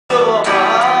So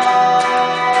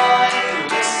I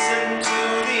listen to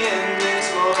the ending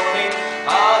slowly.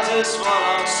 I just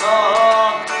one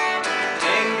song.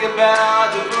 Think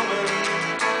about the woman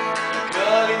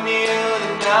girl you knew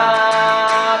the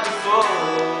night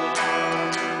before.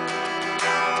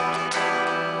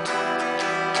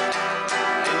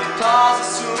 And your thoughts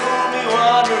will soon be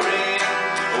wandering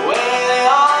away they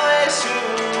always do.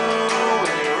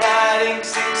 When you're riding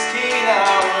 16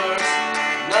 hours,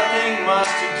 nothing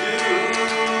much to do,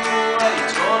 and you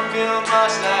don't feel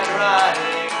much like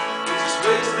riding. You just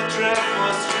wish the trip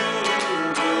was through.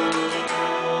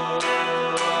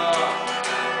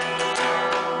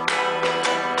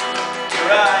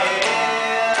 Here I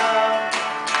am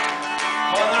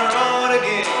on the road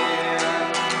again.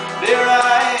 There I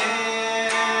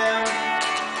am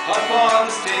up on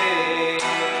the stage.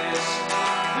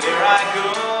 There I go,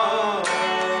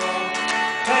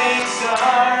 playing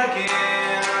star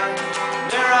again.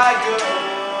 There I go,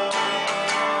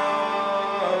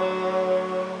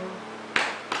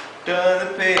 turn the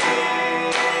page.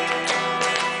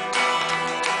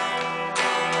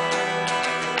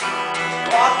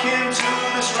 Walk into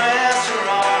this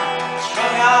restaurant,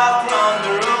 strung out from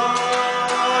the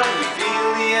road, and you feel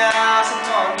the eyes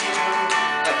upon you,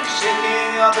 like you're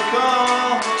shaking up the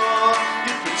cold.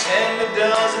 You pretend it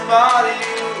doesn't bother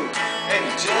you, and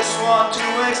you just want to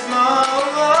explode.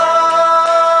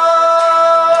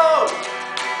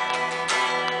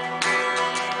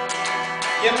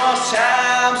 Yeah, most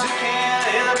times you can't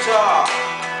help talk,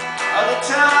 other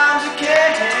times you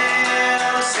can't.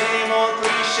 Same old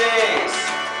cliches.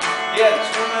 Yeah, this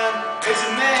woman is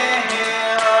a man,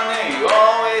 and you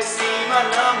always see my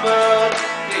number.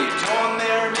 Yeah, you don't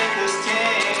never make us 10.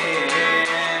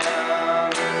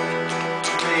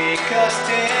 Make us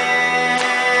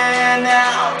 10.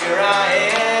 Now here I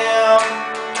am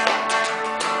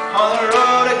on the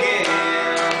road again.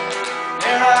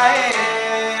 There I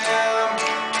am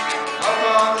up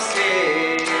on the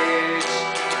stage.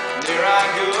 There I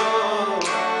go,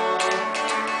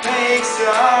 playing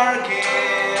star again.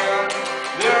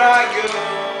 There I go,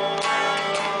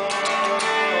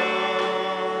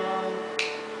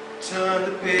 turn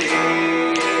the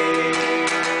page.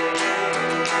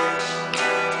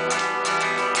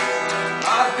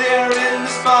 Out there in the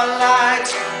spotlight,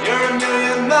 you're a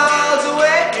million miles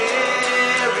away.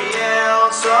 Every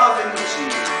ounce of energy,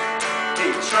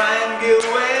 you try and get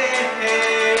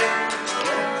away.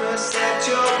 Don't upset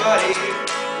your body, the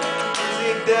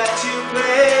music that you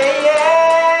play.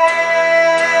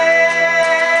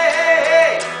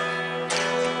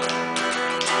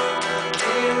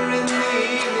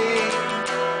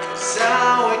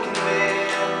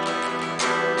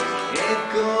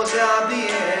 Goes out the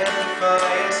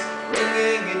amplifiers,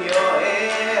 ringing in your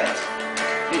head.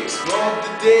 You smoke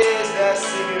the days that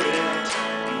cigarette,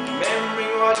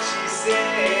 remembering what she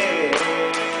said.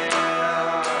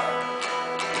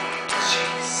 She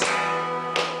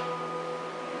said,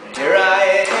 here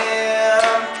I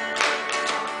am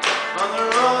on the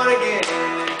road again.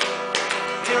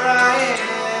 Here I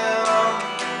am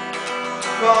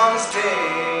on the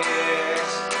stage.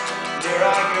 There I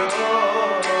go,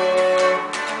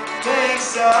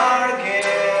 star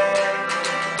again.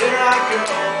 There I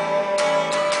go.